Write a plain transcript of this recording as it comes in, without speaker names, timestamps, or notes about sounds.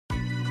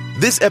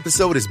This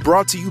episode is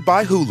brought to you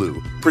by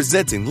Hulu,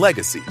 presenting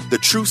Legacy, the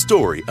true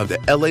story of the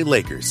LA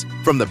Lakers.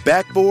 From the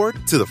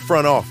backboard to the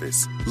front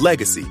office,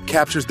 Legacy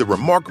captures the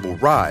remarkable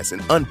rise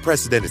and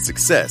unprecedented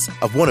success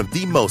of one of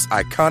the most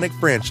iconic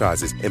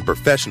franchises in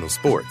professional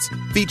sports.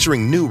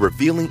 Featuring new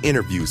revealing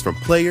interviews from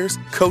players,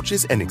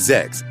 coaches, and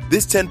execs,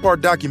 this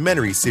 10-part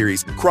documentary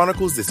series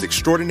chronicles this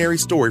extraordinary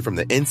story from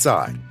the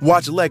inside.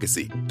 Watch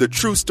Legacy, the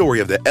true story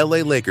of the LA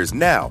Lakers,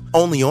 now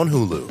only on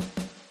Hulu.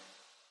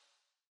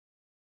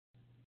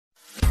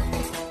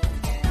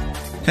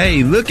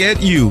 Hey, look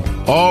at you,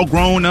 all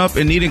grown up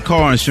and needing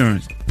car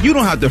insurance. You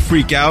don't have to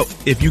freak out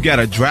if you got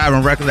a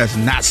driving record that's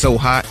not so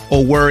hot,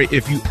 or worry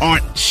if you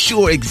aren't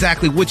sure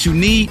exactly what you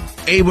need.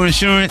 Able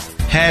Insurance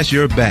has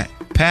your back.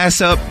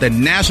 Pass up the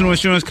national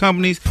insurance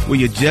companies where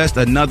you're just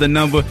another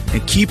number,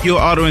 and keep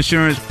your auto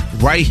insurance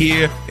right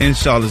here in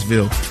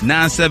Charlottesville.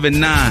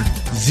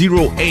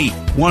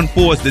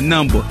 979-0814 is the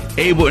number.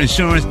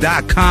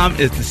 AbleInsurance.com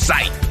is the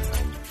site.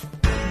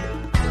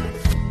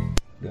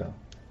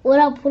 What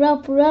up,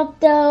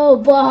 though,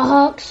 Ball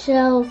Hawk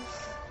Show.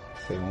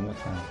 Say it one more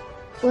time.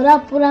 What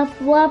up,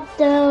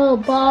 though,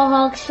 Ball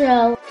Hawk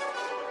Show.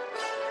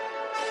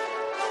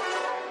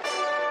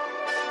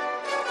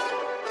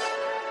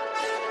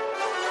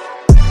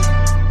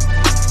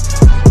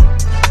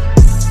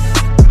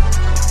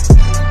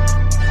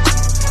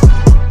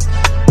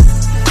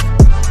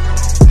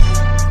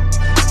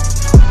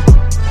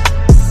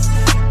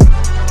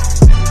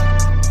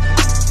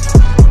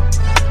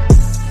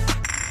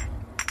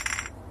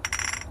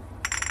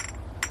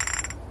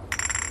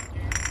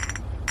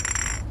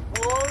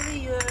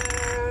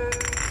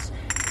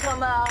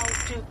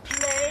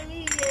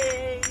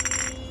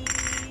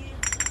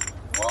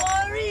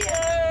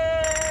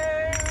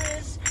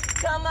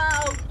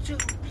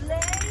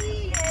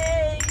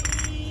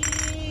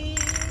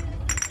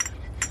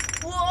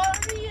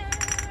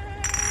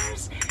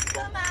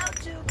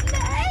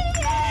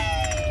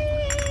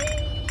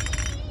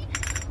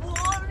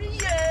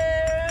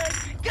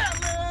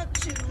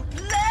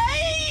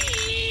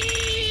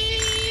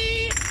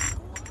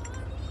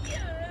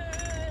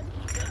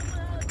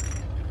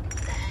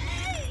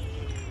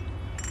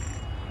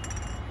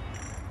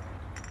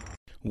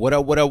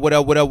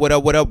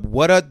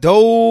 What up,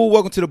 though?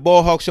 Welcome to the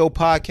Ball Hawk Show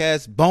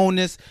podcast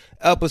bonus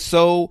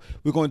episode.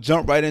 We're going to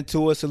jump right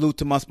into it. Salute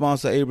to my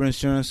sponsor, Able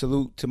Insurance.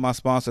 Salute to my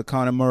sponsor,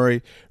 Connor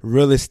Murray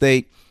Real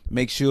Estate.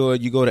 Make sure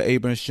you go to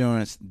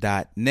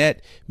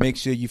ableinsurance.net. Make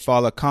sure you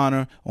follow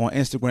Connor on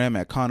Instagram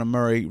at Connor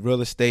Murray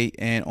Real Estate,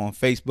 and on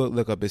Facebook,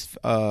 look up his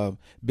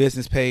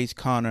business page,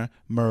 Connor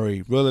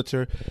Murray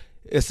Realtor.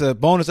 It's a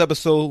bonus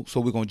episode,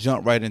 so we're going to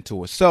jump right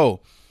into it.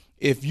 So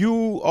if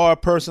you are a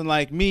person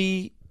like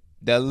me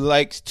that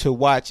likes to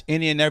watch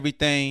any and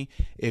everything,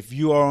 if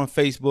you are on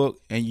Facebook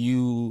and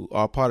you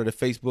are part of the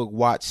Facebook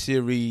Watch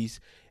series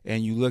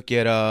and you look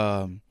at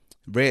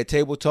Red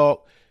Table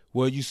Talk,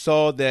 where you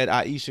saw that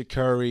Ayesha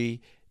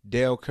Curry,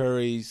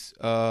 Ayesha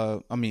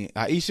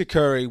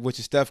Curry, which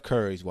is Steph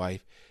Curry's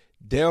wife,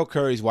 Dale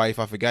Curry's wife,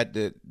 I forgot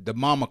the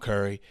Mama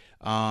Curry,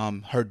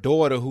 her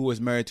daughter who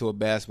was married to a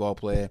basketball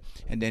player,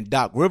 and then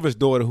Doc Rivers'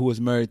 daughter who was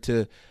married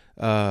to,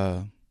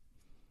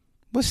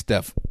 what's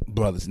Steph's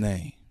brother's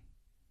name?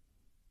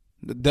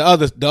 The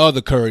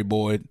other Curry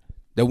boy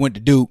that went to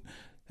Duke,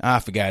 I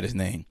forgot his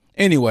name.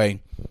 Anyway,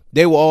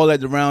 they were all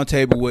at the round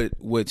table with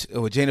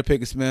Jada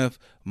Pinkett Smith,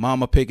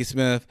 Mama Pinkett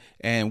Smith,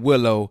 and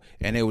Willow,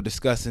 and they were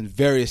discussing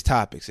various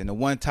topics. And the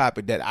one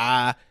topic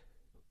that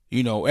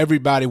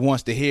everybody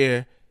wants to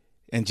hear,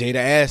 and Jada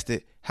asked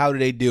it, how do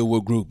they deal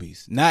with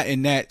groupies? Not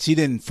in that, she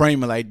didn't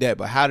frame it like that,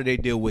 but how do they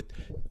deal with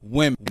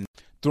women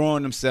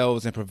throwing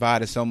themselves and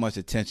providing so much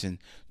attention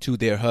to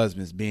their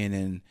husbands being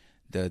in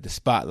the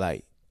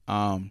spotlight?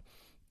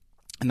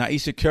 And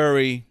Ayesha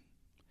Curry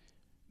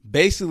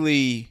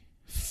basically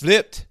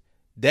flipped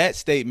that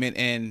statement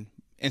and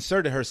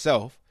inserted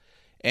herself,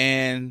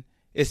 and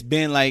it's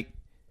been like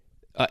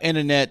an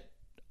internet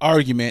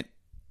argument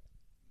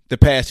the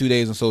past 2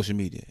 days on social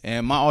media.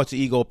 And my alter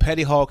ego,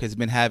 Petty Hawk, has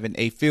been having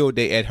a field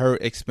day at her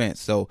expense.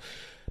 So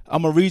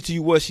I'm going to read to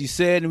you what she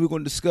said, and we're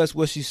going to discuss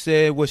what she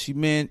said, what she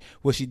meant,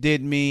 what she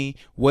did mean,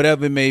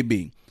 whatever it may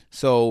be.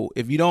 So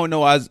if you don't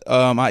know,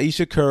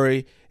 Ayesha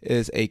Curry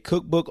is a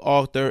cookbook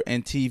author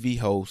and TV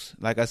host.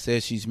 Like I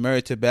said, she's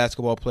married to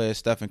basketball player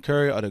Stephen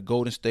Curry of the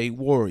Golden State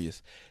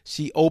Warriors.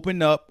 She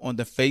opened up on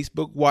the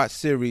Facebook Watch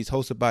series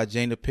hosted by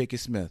Jada Pinkett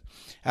Smith.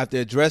 After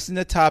addressing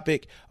the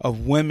topic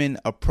of women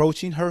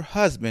approaching her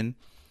husband,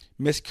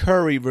 Miss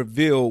Curry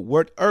revealed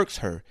what irks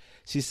her.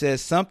 She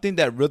says, something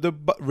that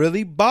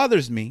really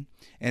bothers me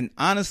and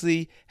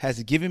honestly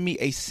has given me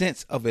a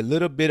sense of a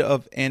little bit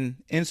of an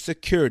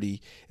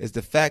insecurity is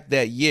the fact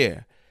that,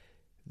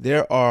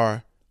 there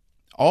are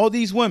all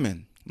these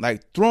women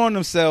like throwing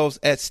themselves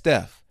at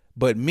Steph.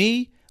 But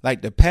me,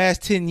 like the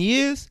past 10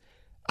 years,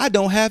 I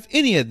don't have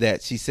any of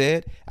that, she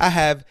said. I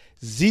have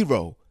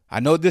zero. I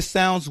know this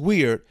sounds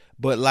weird,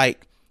 but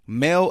like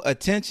male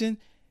attention.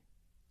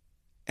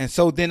 And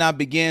so then I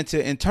began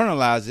to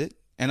internalize it,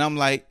 and I'm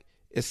like,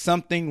 is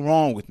something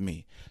wrong with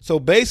me? So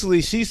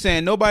basically, she's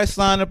saying nobody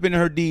sliding up in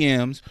her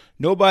DMs,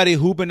 nobody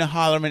hooping and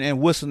hollering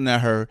and whistling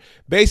at her.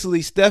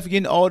 Basically, Steph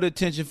getting all the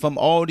attention from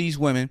all these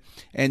women,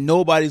 and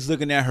nobody's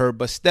looking at her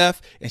but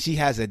Steph, and she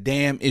has a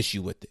damn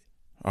issue with it.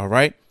 All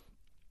right.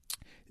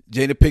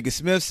 Jada Pinkett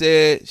Smith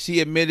said she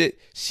admitted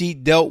she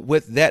dealt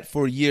with that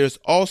for years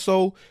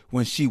also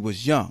when she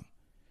was young.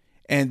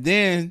 And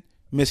then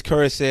Miss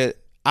Curry said,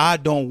 I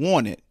don't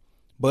want it,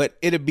 but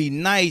it'd be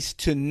nice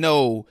to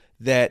know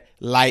that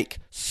like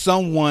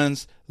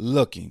someone's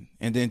looking.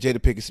 And then Jada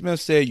Pinkett Smith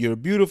said, you're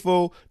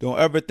beautiful. Don't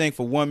ever think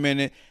for 1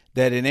 minute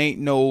that it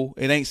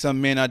ain't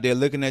some men out there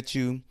looking at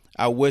you.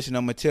 I wish, and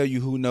I'm going to tell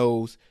you who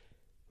knows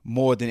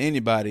more than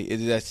anybody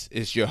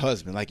it's your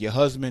husband. Like your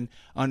husband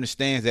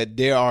understands that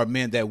there are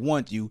men that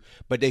want you,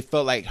 but they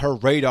felt like her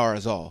radar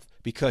is off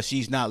because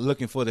she's not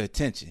looking for the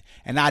attention.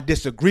 And I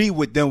disagree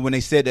with them when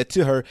they said that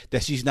to her,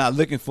 that she's not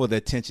looking for the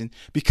attention,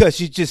 because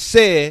she just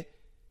said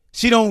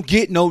she don't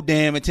get no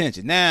damn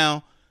attention.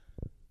 Now,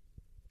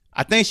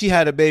 I think she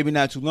had a baby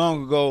not too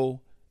long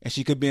ago and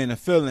she could be in the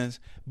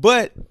feelings,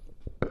 but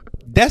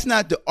that's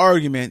not the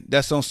argument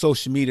that's on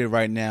social media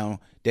right now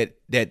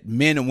that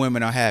men and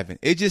women are having.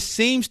 It just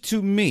seems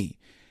to me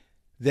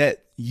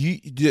that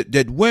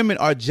that women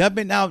are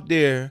jumping out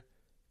there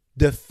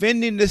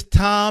defending this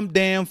Tom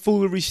damn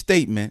foolery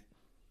statement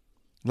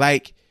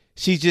like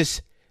she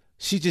just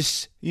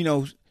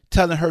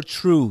telling her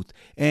truth,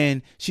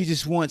 and she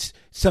just wants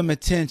some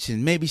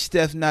attention. Maybe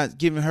Steph's not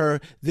giving her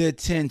the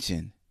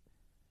attention.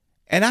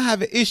 And I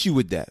have an issue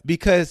with that,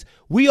 because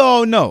we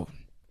all know,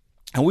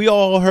 and we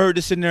all heard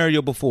the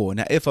scenario before.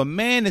 Now, if a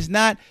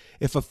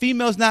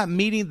female's not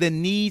meeting the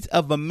needs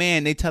of a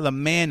man, they tell a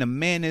man to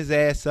man his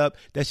ass up.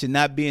 That should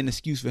not be an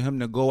excuse for him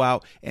to go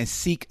out and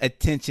seek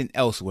attention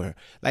elsewhere.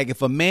 Like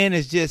if a man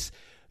is just,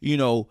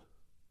 well,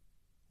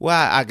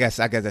 I guess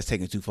that's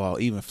taking it too far,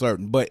 even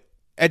flirting. But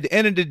at the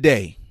end of the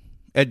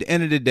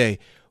day,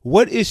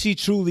 what is she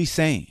truly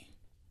saying?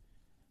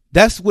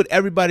 That's what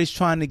everybody's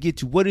trying to get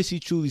to. What is he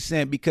truly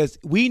saying? Because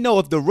we know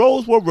if the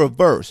roles were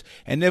reversed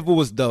and if it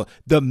was the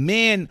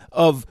men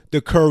of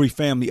the Curry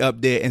family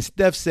up there and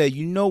Steph said,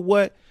 you know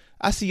what?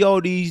 I see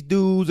all these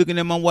dudes looking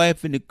at my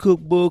wife in the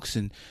cookbooks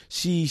and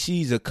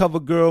she's a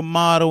cover girl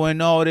model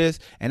and all this.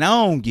 And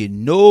I don't get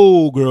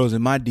no girls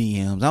in my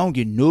DMs. I don't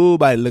get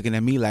nobody looking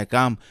at me like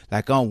I'm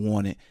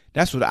wanted.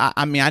 That's what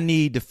I mean. I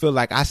need to feel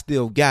like I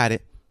still got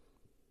it.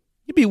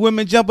 You be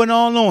women jumping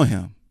all on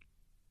him.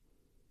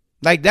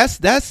 Like that's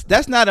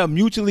not a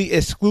mutually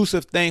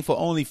exclusive thing for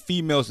only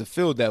females to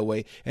feel that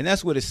way. And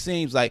that's what it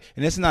seems like.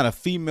 And it's not a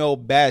female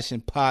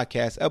bashing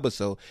podcast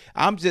episode.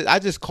 I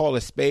just call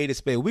a spade a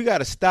spade. We got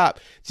to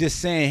stop just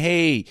saying,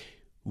 hey,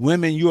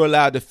 women, you're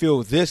allowed to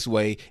feel this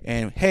way.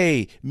 And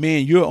hey,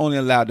 men, you're only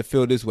allowed to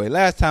feel this way.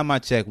 Last time I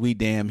checked, we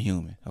damn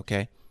human.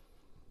 Okay.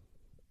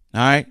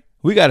 All right.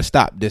 We got to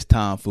stop this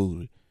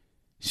tomfoolery.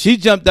 She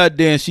jumped out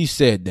there and she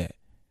said that.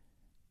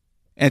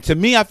 And to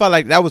me, I felt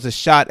like that was a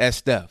shot at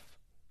Steph.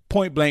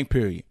 Point blank,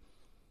 period.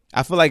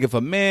 I feel like if a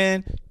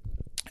man,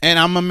 and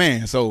I'm a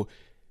man, so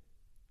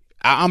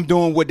I'm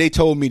doing what they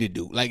told me to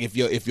do. Like if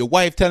your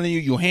wife telling you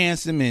you're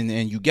handsome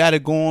and you got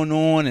it going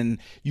on and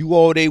you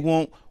all they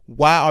want,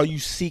 why are you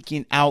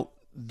seeking out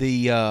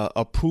the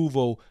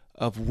approval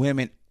of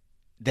women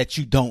that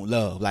you don't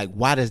love? Like,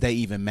 why does that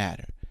even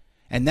matter?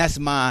 And that's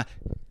my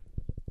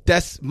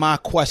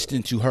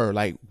question to her.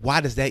 Like, why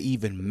does that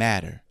even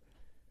matter?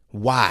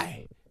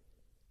 Why?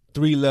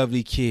 3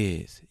 lovely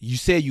kids. You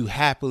said you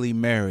happily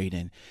married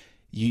and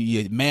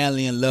you're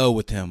madly in love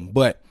with him.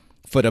 But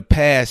for the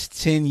past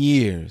 10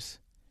 years,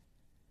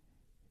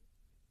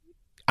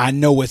 I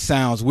know it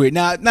sounds weird.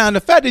 Now the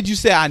fact that you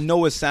say I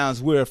know it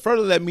sounds weird,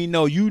 further let me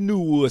know you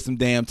knew it was some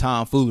damn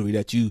tomfoolery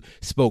that you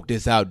spoke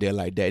this out there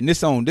like that. And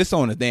this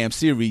on a damn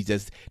series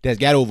that's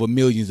got over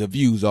millions of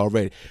views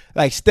already.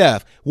 Like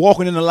Steph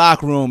walking in the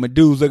locker room and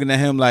dudes looking at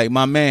him like,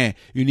 my man,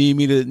 you need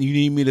me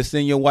to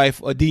send your wife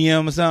a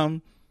DM or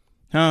something?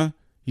 Huh?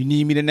 You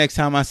need me the next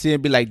time I see her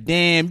be like,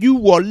 damn,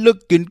 you are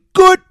looking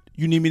good.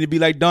 You need me to be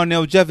like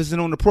Darnell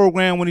Jefferson on the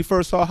program when he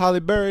first saw Halle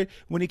Berry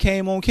when he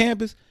came on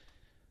campus?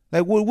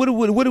 Like, what are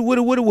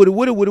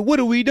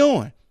we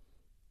doing?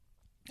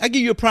 I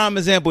give you a prime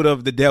example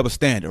of the double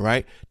standard,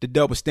 right? The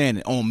double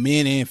standard on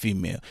men and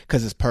female,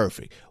 because it's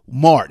perfect.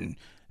 Martin.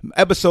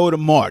 Episode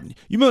of Martin.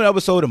 You remember the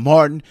episode of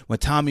Martin when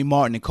Tommy,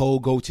 Martin, and Cole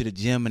go to the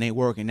gym and they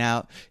working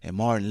out and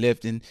Martin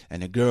lifting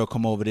and the girl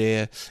come over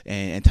there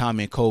and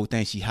Tommy and Cole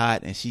think she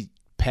hot and she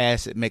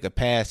make a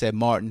pass at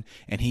Martin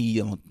and he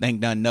don't think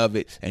nothing of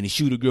it and he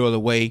shoot a girl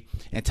away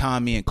and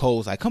Tommy and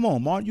Cole's like, come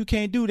on, Martin, you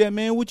can't do that,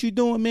 man. What you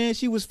doing, man?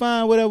 She was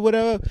fine,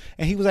 whatever.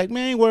 And he was like,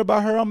 man, ain't worry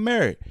about her. I'm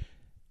married.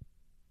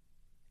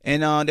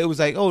 And they was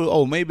like,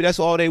 oh, maybe that's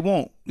all they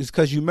want. It's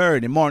because you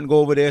married. And Martin go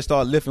over there,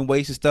 start lifting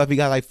weights and stuff. He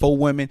got like 4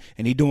 women,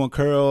 and he doing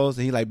curls.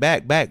 And he like,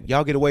 back.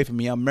 Y'all get away from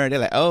me. I'm married. They're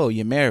like, oh,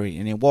 you're married.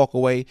 And then walk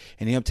away.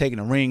 And him taking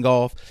the ring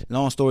off.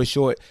 Long story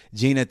short,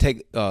 Gina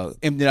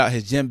emptied out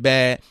his gym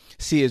bag,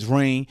 see his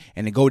ring,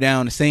 and then go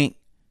down the sink.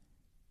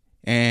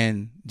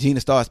 And Gina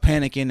starts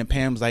panicking, and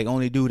Pam's like,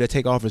 only dude that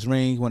take off his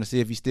ring, want to see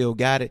if he still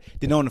got it.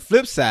 Then on the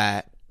flip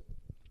side,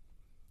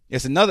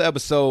 it's another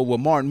episode where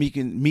Martin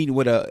meeting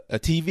with a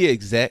TV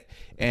exec,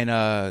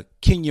 and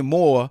Kenya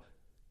Moore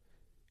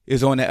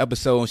is on that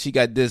episode, and she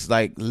got this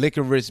like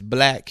licorice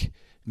black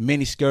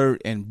mini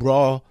skirt and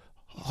bra,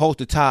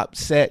 halter top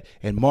set,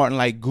 and Martin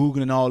like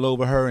googling all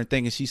over her and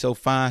thinking she's so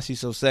fine, she's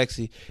so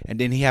sexy. And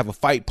then he have a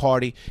fight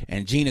party,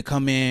 and Gina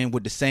come in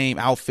with the same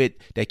outfit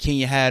that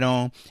Kenya had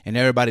on, and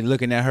everybody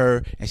looking at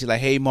her, and she's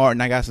like, hey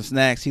Martin, I got some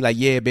snacks. He like,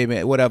 yeah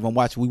baby, whatever,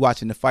 we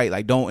watching the fight,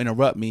 like don't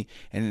interrupt me.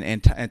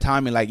 And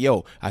Tommy like,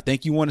 yo, I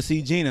think you want to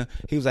see Gina.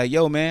 He was like,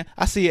 yo man,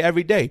 I see it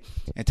every day.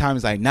 And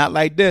Tommy's like, not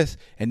like this.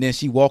 And then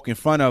she walk in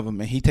front of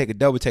him, and he take a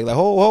double take like,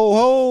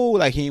 ho,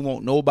 like he ain't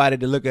want nobody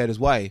to look at his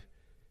wife.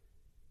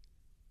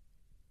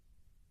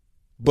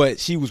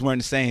 But she was wearing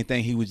the same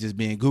thing. He was just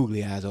being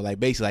googly eyes, or like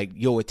basically like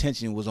your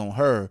attention was on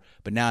her,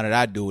 but now that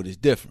I do it, it's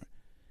different.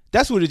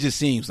 That's what it just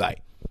seems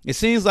like. It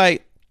seems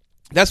like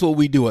that's what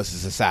we do as a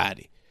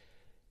society.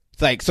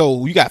 It's like,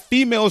 so you got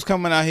females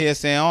coming out here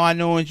saying, oh, I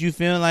know what you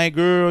feel like,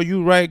 girl.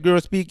 You right,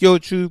 girl. Speak your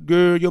truth,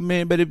 girl. Your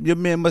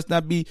man must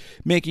not be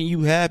making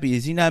you happy.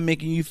 Is he not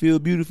making you feel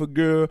beautiful,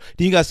 girl?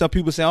 Then you got some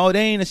people saying, oh, they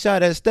ain't a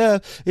shot at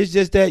stuff. It's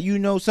just that,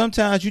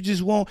 sometimes you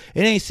just won't.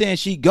 It ain't saying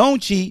she gon'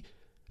 cheat.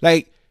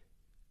 Like,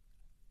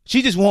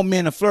 she just want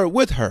men to flirt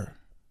with her.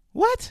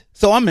 What?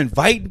 So I'm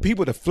inviting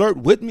people to flirt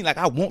with me? Like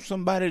I want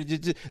somebody to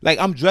just like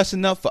I'm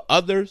dressing up for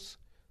others?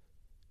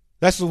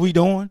 That's what we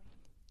doing?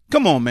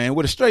 Come on, man,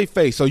 with a straight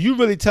face. So you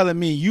really telling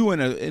me you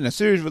in a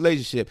serious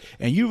relationship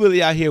and you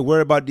really out here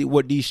worried about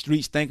what these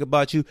streets think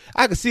about you?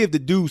 I can see if the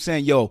dude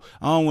saying, yo,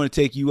 I don't want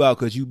to take you out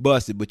because you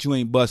busted, but you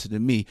ain't busted to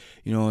me.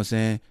 You know what I'm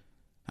saying?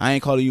 I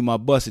ain't calling you my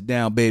busted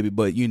down baby,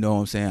 but you know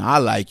what I'm saying? I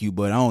like you,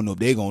 but I don't know if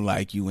they gonna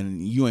like you,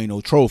 and you ain't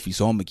no trophy,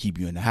 so I'm gonna keep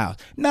you in the house.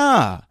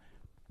 Nah.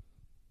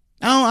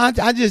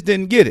 I just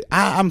didn't get it.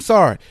 I'm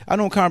sorry. I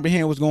don't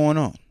comprehend what's going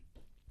on.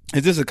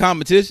 Is this a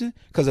competition?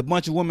 Because a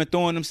bunch of women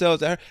throwing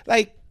themselves at her?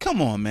 Like,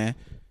 come on, man.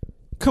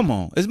 Come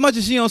on. As much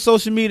as she on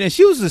social media, and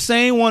she was the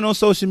same one on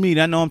social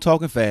media, I know I'm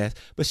talking fast,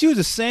 but she was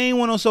the same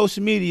one on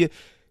social media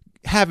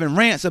having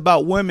rants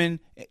about women,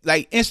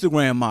 like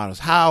Instagram models,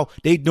 how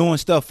they doing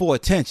stuff for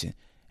attention.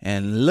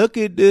 And look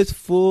at this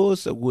fool.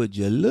 So would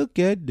you look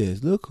at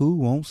this? Look who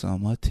wants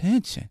some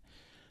attention.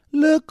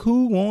 Look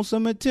who wants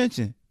some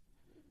attention.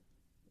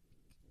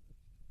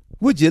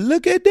 Would you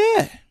look at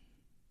that?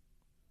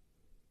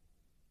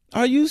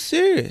 Are you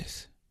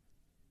serious?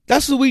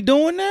 That's what we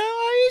doing now,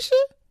 Ayesha?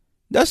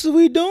 That's what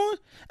we doing?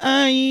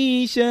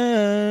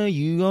 Ayesha,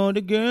 you are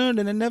the girl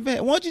that I never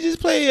had. Why don't you just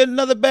play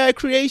another bad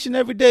creation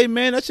every day,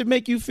 man? That should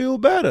make you feel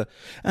better.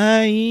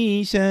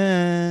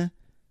 Ayesha.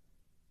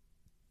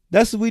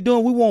 That's what we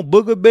doing. We want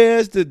booger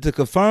bears to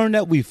confirm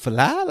that we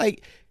fly.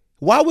 Like,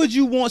 why would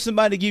you want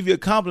somebody to give you a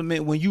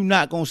compliment when you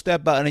not gonna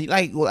step out and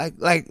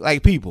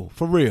like people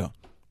for real?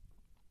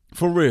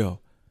 For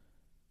real.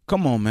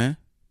 Come on, man.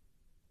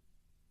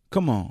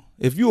 Come on.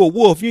 If you a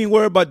wolf, you ain't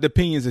worried about the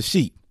opinions of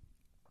sheep.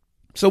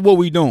 So what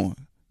we doing?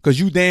 Cause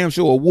you damn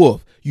sure a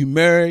wolf. You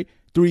married,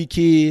 3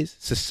 kids,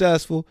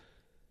 successful.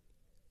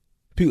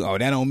 People, oh,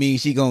 that don't mean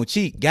she gonna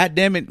cheat. God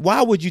damn it!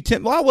 Why would you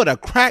tempt? Why would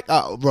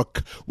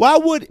why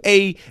would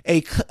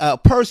a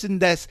person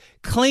that's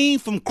clean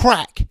from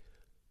crack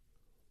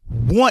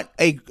want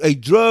a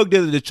drug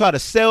dealer to try to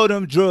sell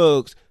them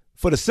drugs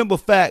for the simple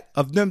fact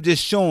of them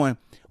just showing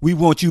we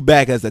want you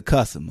back as a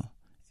customer,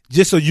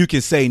 just so you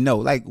can say no?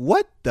 Like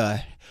what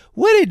the?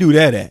 Where they do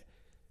that at?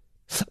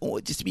 Oh,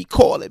 just be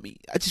calling me.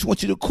 I just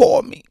want you to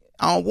call me.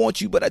 I don't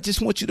want you, but I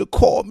just want you to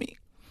call me.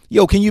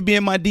 Yo, can you be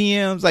in my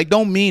DMs? Like,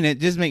 don't mean it.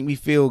 Just make me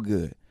feel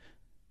good.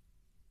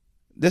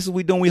 This is what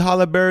we doing. We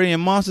Hollerberry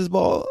and Monsters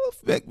Ball.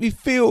 Make me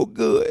feel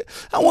good.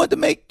 I want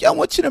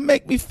you to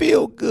make me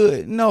feel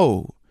good.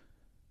 No.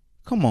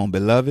 Come on,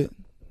 beloved.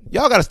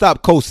 Y'all got to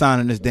stop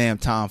co-signing this damn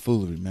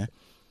tomfoolery, man.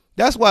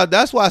 That's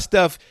why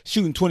Steph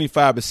shooting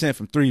 25%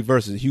 from 3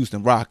 versus the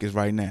Houston Rockets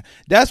right now.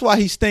 That's why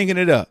he's stinking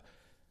it up.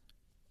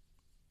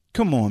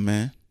 Come on,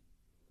 man.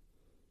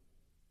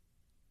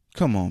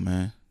 Come on,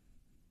 man.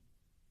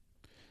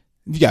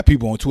 You got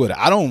people on Twitter.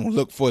 I don't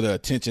look for the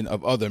attention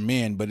of other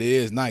men, but it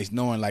is nice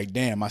knowing like,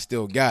 damn, I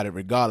still got it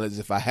regardless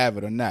if I have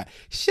it or not.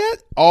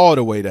 Shut all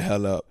the way the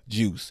hell up,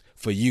 Juice,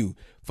 for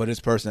this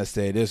person that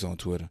said this on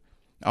Twitter.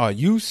 Are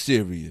you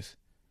serious?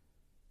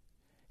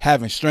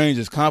 Having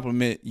strangers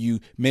compliment you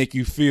make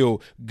you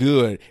feel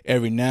good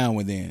every now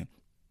and then.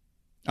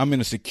 I'm in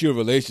a secure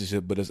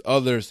relationship, but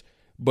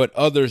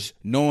others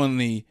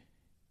knowingly,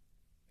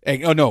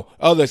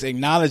 others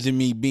acknowledging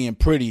me being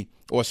pretty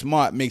or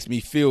smart makes me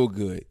feel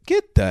good.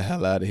 Get the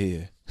hell out of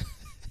here.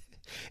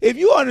 If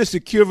you are in a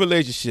secure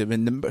relationship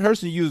and the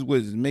person you was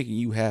with is making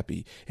you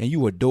happy and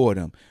you adore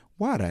them,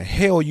 why the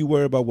hell you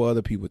worry about what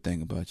other people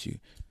think about you?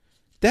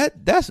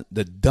 That's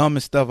the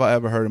dumbest stuff I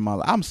ever heard in my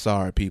life. I'm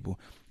sorry, people.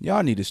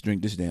 Y'all need to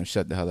drink this damn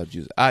shut the hell up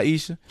juice.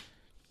 Ayesha,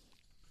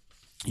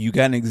 you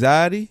got an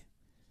anxiety?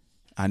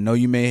 I know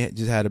you may have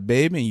just had a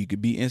baby and you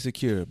could be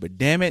insecure, but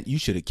damn it, you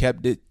should have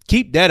kept it.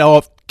 Keep that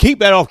off. Keep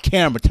that off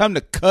camera. Tell them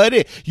to cut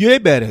it. You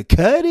better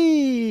cut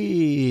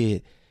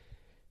it.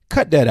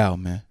 Cut that out,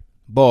 man.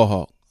 Ball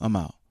hawk. I'm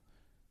out.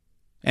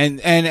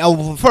 And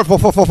whoa.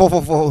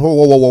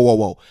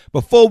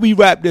 Before we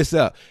wrap this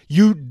up,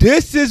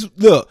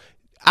 look,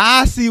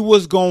 I see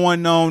what's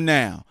going on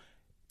now.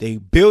 They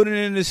building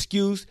an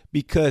excuse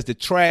because the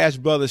trash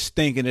brother's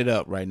stinking it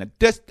up right now.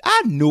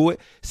 I knew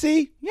it.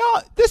 See,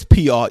 y'all, this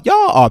PR,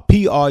 y'all are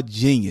PR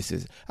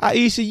geniuses.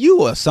 Ayesha,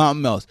 you are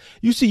something else.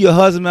 You see your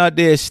husband out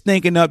there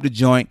stinking up the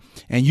joint,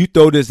 and you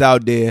throw this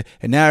out there,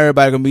 and now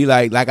everybody gonna be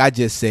like I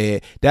just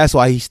said, that's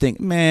why he stink.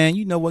 Man,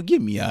 you know what?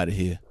 Get me out of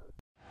here.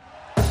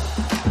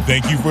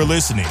 Thank you for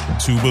listening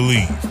to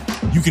Believe.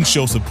 You can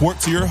show support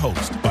to your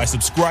host by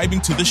subscribing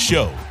to the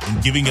show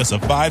and giving us a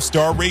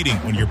 5-star rating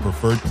on your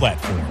preferred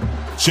platform.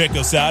 Check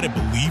us out at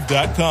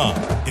Believe.com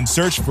and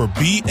search for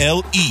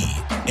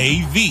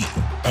BLEAV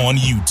on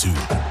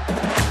YouTube.